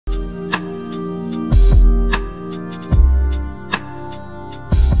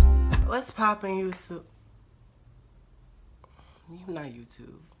poppin' YouTube? You not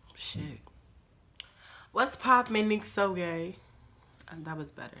YouTube. Shit. What's poppin', Nick So Gay? That was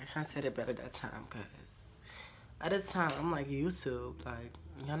better. I said it better that time, cause at the time I'm like YouTube. Like,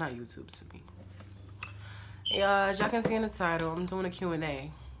 y'all not YouTube to me. Yeah, as y'all can see in the title, I'm doing a Q&A.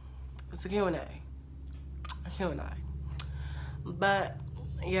 It's a Q&A. A Q&A. But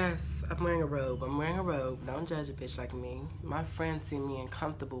yes, I'm wearing a robe. I'm wearing a robe. Don't judge a bitch like me. My friends see me in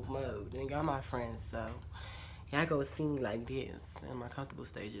comfortable mode. And y'all my friends, so y'all go see me like this in my comfortable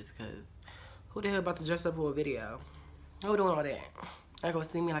stages, cause who the hell about to dress up for a video? Who doing all that? Y'all go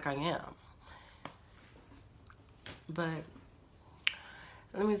see me like I am. But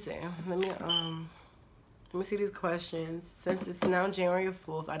let me see. Let me see these questions. Since it's now January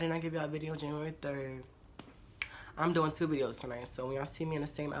 4th, I did not give y'all a video January 3rd. I'm doing 2 videos tonight, so when y'all see me in the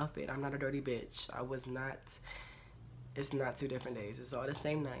same outfit, I'm not a dirty bitch. I was not. It's not 2 different days. It's all the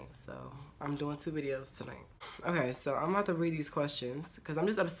same night, so I'm doing 2 videos tonight. Okay, so I'm about to read these questions because I'm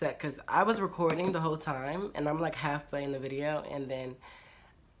just upset because I was recording the whole time, and I'm like halfway in the video, and then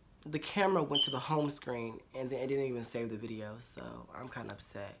the camera went to the home screen, and then it didn't even save the video, so I'm kind of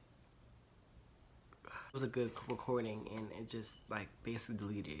upset. It was a good recording, and it just like basically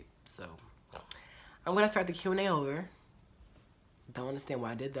deleted, so I'm gonna start the Q&A over. Don't understand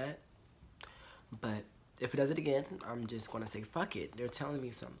why I did that, but if it does it again, I'm just gonna say fuck it. They're telling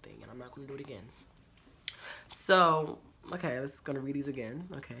me something, and I'm not gonna do it again. So, okay, let's gonna read these again.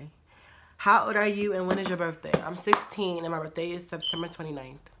 Okay, how old are you, and when is your birthday? I'm 16, and my birthday is September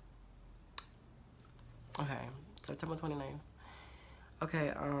 29th. Okay, September 29th.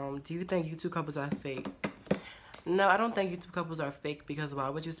 Okay, do you think YouTube couples are fake? No, I don't think YouTube couples are fake, because why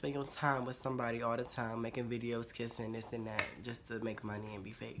would you spend your time with somebody all the time, making videos, kissing, this and that, just to make money and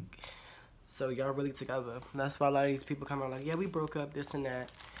be fake? So y'all really together. That's why a lot of these people come out like, yeah, we broke up, this and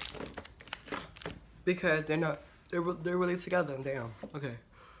that. Because they're not, they're really together. Damn, okay.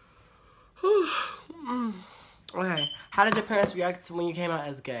 Okay, how did your parents react to when you came out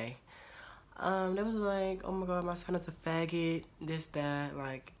as gay? They was like, oh my god, my son is a faggot, this, that,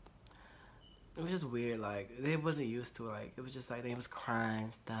 like, it was just weird, like, they wasn't used to it, like, it was just like, they was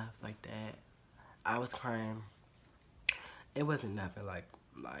crying, stuff like that. I was crying. It wasn't nothing like,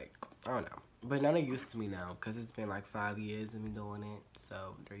 I don't know. But now they're used to me now, because it's been like 5 years of me doing it,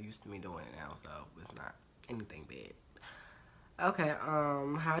 so they're used to me doing it now, so it's not anything bad. Okay,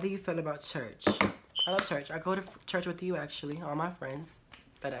 how do you feel about church? I love church. I go to church with you, actually, all my friends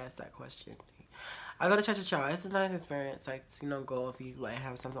that asked that question. I go to church with y'all. It's a nice experience, like, to, you know, go if you, like,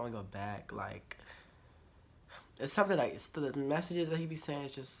 have something on your back, like, it's something, like, it's the messages that he be saying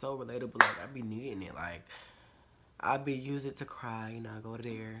is just so relatable, like, I be needing it, like, I be use it to cry, you know, I go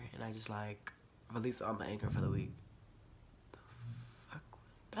there, and I just, like, release all my anger for the week. The fuck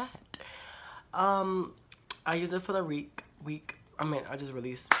was that? I use it for the week, I just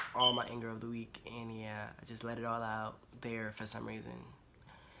release all my anger of the week, and yeah, I just let it all out there for some reason.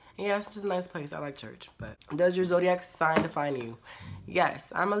 Yeah, it's just a nice place. I like church. But does your zodiac sign define you?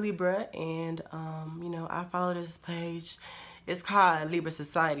 Yes, I'm a Libra, and you know, I follow this page. It's called Libra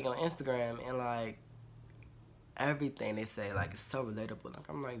Society on Instagram, and like everything they say, like, it's so relatable. Like,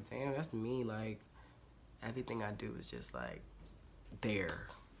 I'm like, damn, that's me. Like, everything I do is just like there.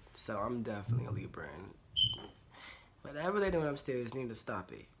 So I'm definitely a Libra, and whatever they're doing upstairs, need to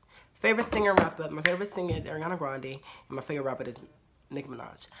stop it. Favorite singer rapper? My favorite singer is Ariana Grande, and my favorite rapper is Nicki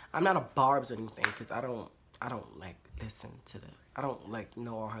Minaj. I'm not a Barb's or anything, because I don't like listen to the, I don't like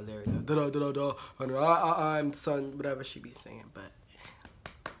know all her lyrics. Da da da da da. I'm son, whatever she be saying. But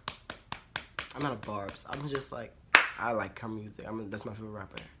I'm not a Barb's. I'm just like, I like her music. That's my favorite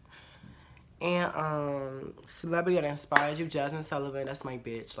rapper. And celebrity that inspires you? Jasmine Sullivan. That's my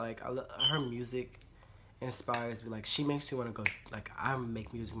bitch. Like, her music inspires me. Like, she makes you want to go. Like, I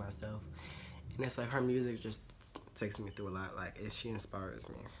make music myself, and it's like her music just takes me through a lot. Like, she inspires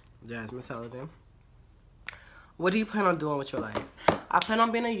me. Jasmine Sullivan. What do you plan on doing with your life? I plan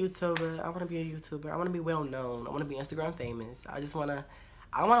on being a YouTuber. I want to be a YouTuber. I want to be well known. I want to be Instagram famous. I want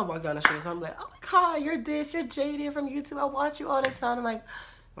to walk down the street and someone be like, oh my god, you're this, you're Jaden from YouTube. I watch you all the time. And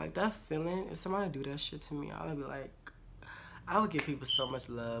like that feeling, if somebody do that shit to me, I would be like, I would give people so much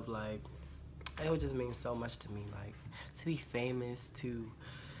love. Like, it would just mean so much to me. Like, to be famous, to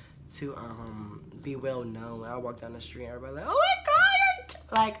be well known. I walk down the street and everybody like, oh my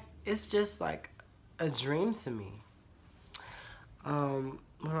god, like, it's just like a dream to me.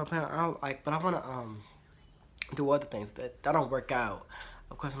 What I plan, but I wanna do other things that don't work out.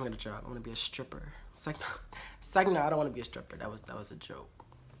 Of course, I'm gonna get a job. I wanna be a stripper. It's like no, I don't wanna be a stripper. That was a joke.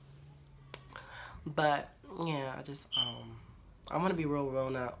 But yeah, I just I want to be real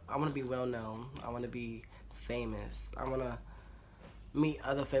now. I want to be well known. I want to be famous. I want to meet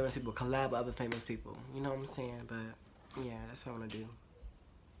other famous people, collab with other famous people. You know what I'm saying? But yeah, that's what I want to do.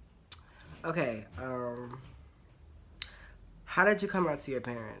 Okay, how did you come out to your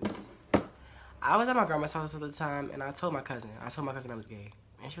parents? I was at my grandma's house at the time, and I told my cousin I was gay.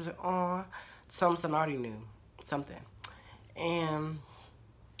 And she was like, "Aw," something I already knew, something. And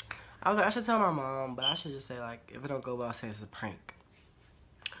I was like, I should tell my mom, but I should just say, like, if it don't go well, I'll say it's a prank.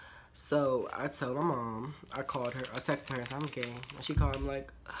 So I told my mom, I called her, I texted her, I said, I'm gay. And she called me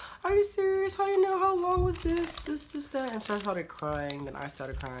like, are you serious? How you know? How long was this, that? And she started crying, then I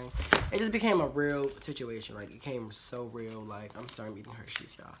started crying. It just became a real situation. Like, it became so real. Like, I'm starting eating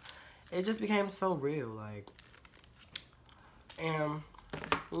Hershey's, y'all. It just became so real, like, and,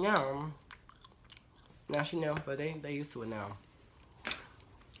 yeah, now she know, but they used to it now.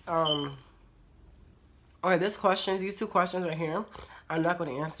 Okay, these two questions right here, I'm not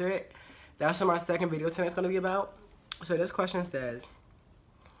going to answer it. That's what my second video tonight's going to be about. So this question says,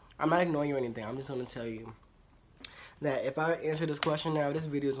 I'm not ignoring you or anything, I'm just going to tell you that if I answer this question now, this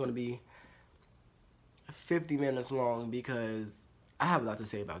video is going to be 50 minutes long because I have a lot to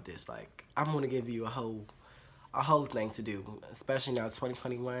say about this. Like, I'm going to give you a whole thing to do, especially now it's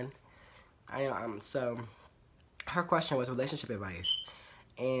 2021. So her question was relationship advice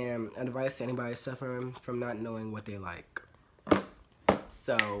and advice to anybody suffering from not knowing what they like.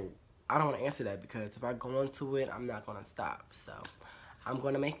 So I don't want to answer that because if I go into it, I'm not going to stop. So I'm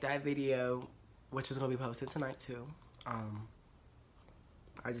going to make that video, which is going to be posted tonight too.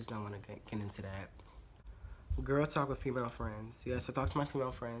 I just don't want to get into that. Girl talk with female friends. Yes, I talk to my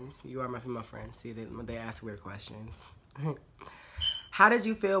female friends. You are my female friends. See, they ask weird questions. How did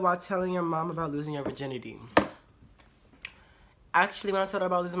you feel while telling your mom about losing your virginity? Actually, when I told her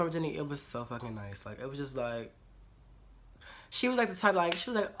about losing my virginity, it was so fucking nice. Like, it was just like, she was like the type, like, she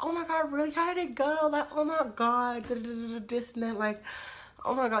was like, oh my God, really? How did it go? Like, oh my God, this and that. Like,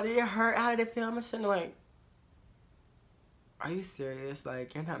 oh my God, did it hurt? How did it feel? I'm sitting like, are you serious?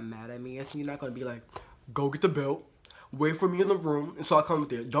 Like, you're not mad at me. And so you're not going to be like, go get the belt, wait for me in the room, and so I come up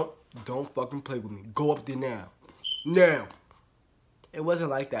there. Don't fucking play with me. Go up there now. Now. It wasn't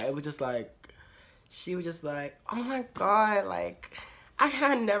like that. It was just like, she was just like, oh my God, like, I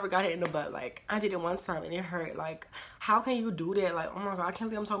had never got hit in the butt. Like, I did it one time and it hurt. Like, how can you do that? Like, oh my God, I can't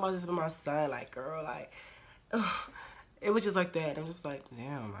believe I'm talking about this with my son. Like, girl, like, ugh. It was just like that. I'm just like,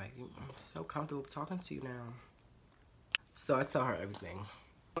 damn, like, I'm so comfortable talking to you now. So I tell her everything.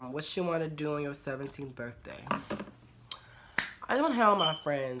 What you want to do on your 17th birthday? I just want to hang out with my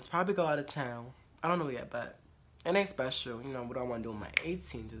friends. Probably go out of town. I don't know yet, but it ain't special. You know, what I want to do on my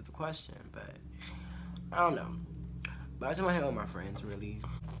 18th is the question, but I don't know. But I just want to hang out with my friends, really.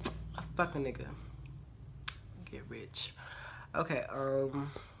 A fucking nigga. Get rich. Okay, who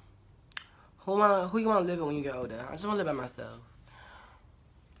you want to live with when you get older? I just want to live by myself.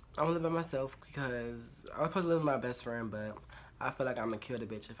 I want to live by myself because I was supposed to live with my best friend, but I feel like I'm gonna kill the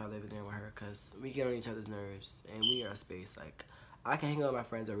bitch if I live in there with her because we get on each other's nerves and we are a space. Like, I can hang out with my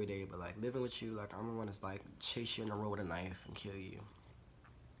friends every day, but like living with you, like I'm gonna want to like chase you in the road with a knife and kill you.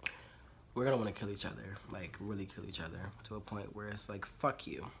 We're gonna want to kill each other, like really kill each other to a point where it's like, fuck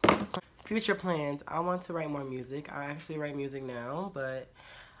you. Future plans, I want to write more music. I actually write music now, but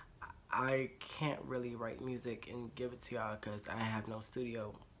I can't really write music and give it to y'all because I have no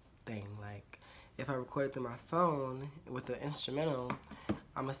studio thing. Like, if I record it through my phone with the instrumental,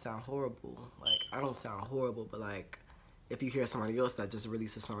 I'ma sound horrible. Like, I don't sound horrible, but like, if you hear somebody else that just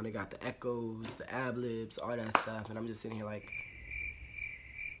released a song, they got the echoes, the ad-libs, all that stuff, and I'm just sitting here like,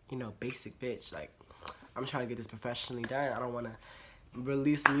 you know, basic bitch. Like, I'm trying to get this professionally done. I don't want to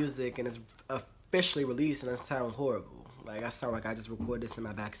release music and it's officially released and I sound horrible. Like, I sound like I just recorded this in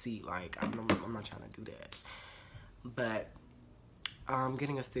my back seat. Like, I'm not trying to do that. But I'm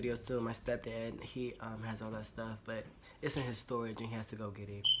getting a studio soon. My stepdad, he has all that stuff, but it's in his storage and he has to go get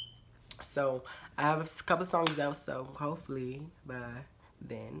it. So I have a couple songs out, so hopefully by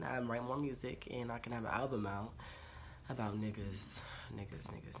then I write more music and I can have an album out about niggas.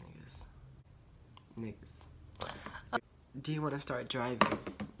 Do you want to start driving?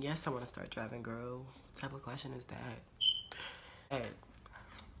 Yes, I want to start driving, girl. What type of question is that? Hey,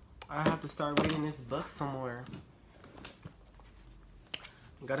 I have to start reading this book somewhere.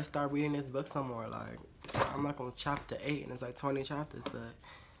 Gotta start reading this book some more. Like, I'm like on chapter 8 and it's like 20 chapters, but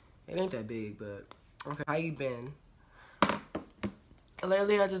it ain't that big. But okay, how you been?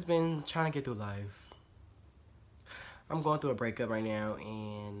 Lately, I just been trying to get through life. I'm going through a breakup right now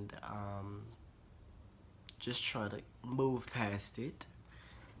and just trying to move past it.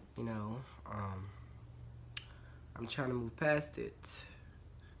 You know, I'm trying to move past it.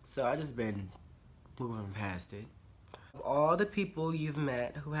 So I just been moving past it. Of all the people you've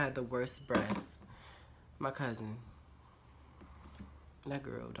met who had the worst breath, my cousin. That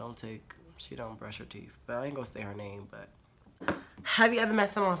girl she don't brush her teeth. But I ain't gonna say her name, but. Have you ever met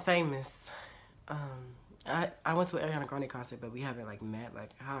someone famous? I went to an Ariana Grande concert, but we haven't like met.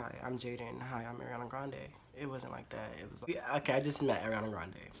 Like, hi, I'm Jaden. Hi, I'm Ariana Grande. It wasn't like that. It was like, okay, I just met Ariana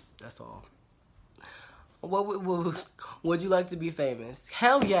Grande. That's all. Would you like to be famous?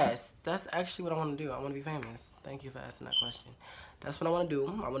 Hell yes. That's actually what I want to do. I want to be famous. Thank you for asking that question. That's what I want to do.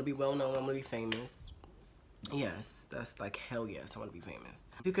 I want to be well known. I want to be famous. Yes, that's like hell yes. I want to be famous.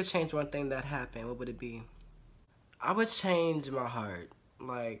 If you could change one thing that happened, what would it be? I would change my heart.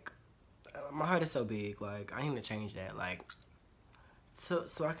 Like, my heart is so big. Like, I need to change that. Like, so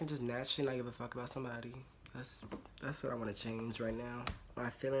I can just naturally not give a fuck about somebody. That's what I want to change right now. My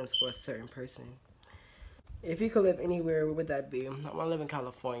feelings for a certain person. If you could live anywhere, where would that be? I want to live in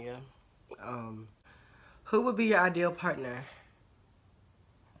California. Who would be your ideal partner?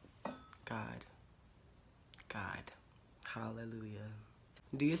 God. Hallelujah.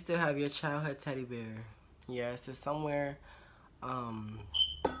 Do you still have your childhood teddy bear? Yes, it's somewhere in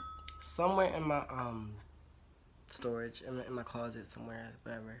my storage, in my closet somewhere,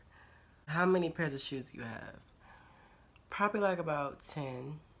 whatever. How many pairs of shoes do you have? Probably like about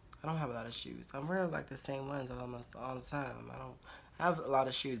 10. I don't have a lot of shoes. I wear like the same ones almost all the time. I have a lot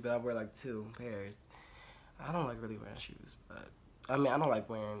of shoes, but I wear like 2 pairs. I don't like really wearing shoes, but I mean, I don't like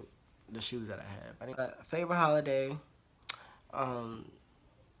wearing the shoes that I have. Favorite holiday,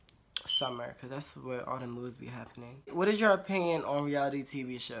 summer, because that's where all the moves be happening. What is your opinion on reality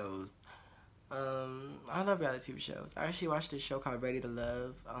TV shows? I love reality TV shows. I actually watched this show called Ready to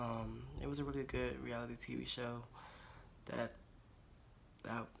Love. It was a really good reality TV show that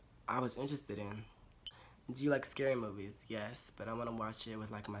I was interested in. Do you like scary movies? Yes, but I want to watch it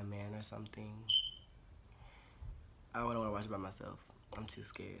with like my man or something. I wouldn't want to watch it by myself. I'm too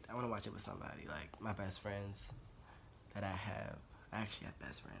scared. I want to watch it with somebody, like my best friends that I have. I actually have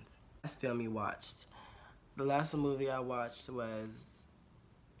best friends. Last film you watched. The last movie I watched was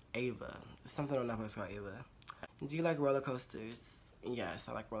Ava. It's something on Netflix called Ava. Do you like roller coasters? Yes,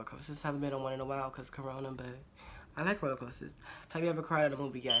 I like roller coasters. Haven't been on one in a while because Corona, but I like roller coasters. Have you ever cried at a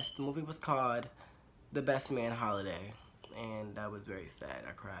movie? Yes. The movie was called The Best Man Holiday, and that was very sad.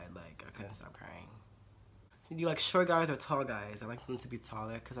 I cried, like, I couldn't stop crying. Do you like short guys or tall guys? I like them to be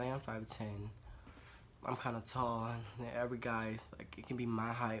taller because I am 5'10". I'm kind of tall, and every guy's, like, it can be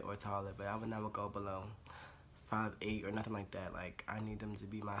my height or taller, but I would never go below 5'8" or nothing like that. Like, I need them to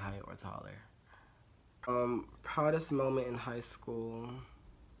be my height or taller. Proudest moment in high school.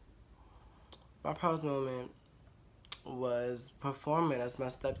 My proudest moment was performing as my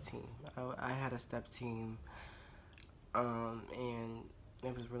step team. I had a step team, and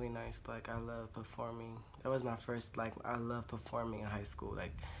it was really nice. Like, I love performing. That was my first, like, I love performing in high school.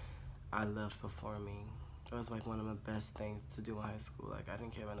 Like, I loved performing. It was like one of the best things to do in high school. Like, I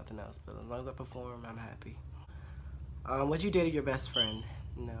didn't care about nothing else, but as long as I perform, I'm happy. Would you date your best friend?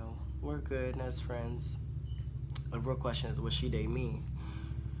 No, we're good as friends. The real question is, would she date me?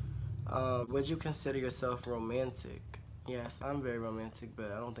 Would you consider yourself romantic? Yes, I'm very romantic,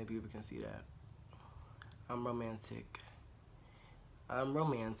 but I don't think people can see that. I'm romantic.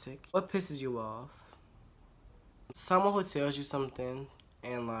 What pisses you off? Someone who tells you something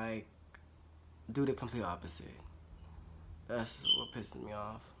and, like, do the complete opposite. That's what pisses me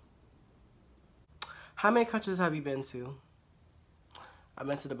off. How many countries have you been to? I've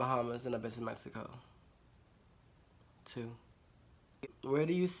been to the Bahamas and I've been to Mexico. 2. Where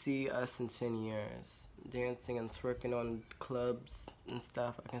do you see us in 10 years? Dancing and twerking on clubs and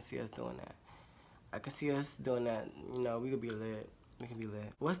stuff. I can see us doing that. I can see us doing that. You know, we could be lit. We can be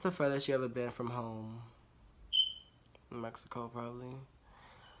lit. What's the furthest you ever been from home? Mexico, probably.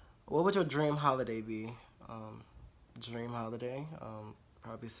 What would your dream holiday be? Dream holiday?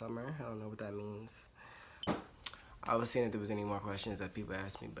 Probably summer. I don't know what that means. I was seeing if there was any more questions that people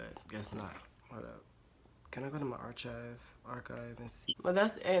asked me, but guess not. Hold up. Can I go to my archive and see? But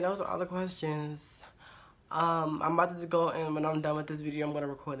that's it. Those are all the questions. I'm about to go, and when I'm done with this video, I'm gonna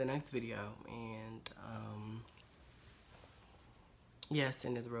record the next video. And yes,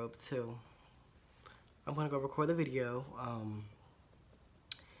 in this robe too. I'm gonna go record the video.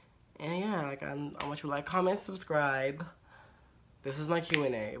 And yeah, like I want you to like, comment, subscribe. This is my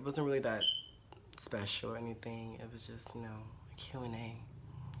Q&A. It wasn't really that special or anything. It was just, you know, a Q&A.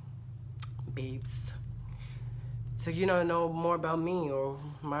 Babes. So, you know more about me or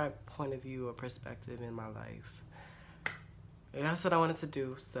my point of view or perspective in my life. And that's what I wanted to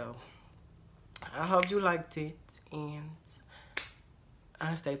do. So, I hope you liked it, and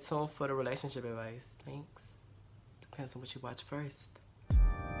stay tuned for the relationship advice. Thanks. Depends on what you watch first.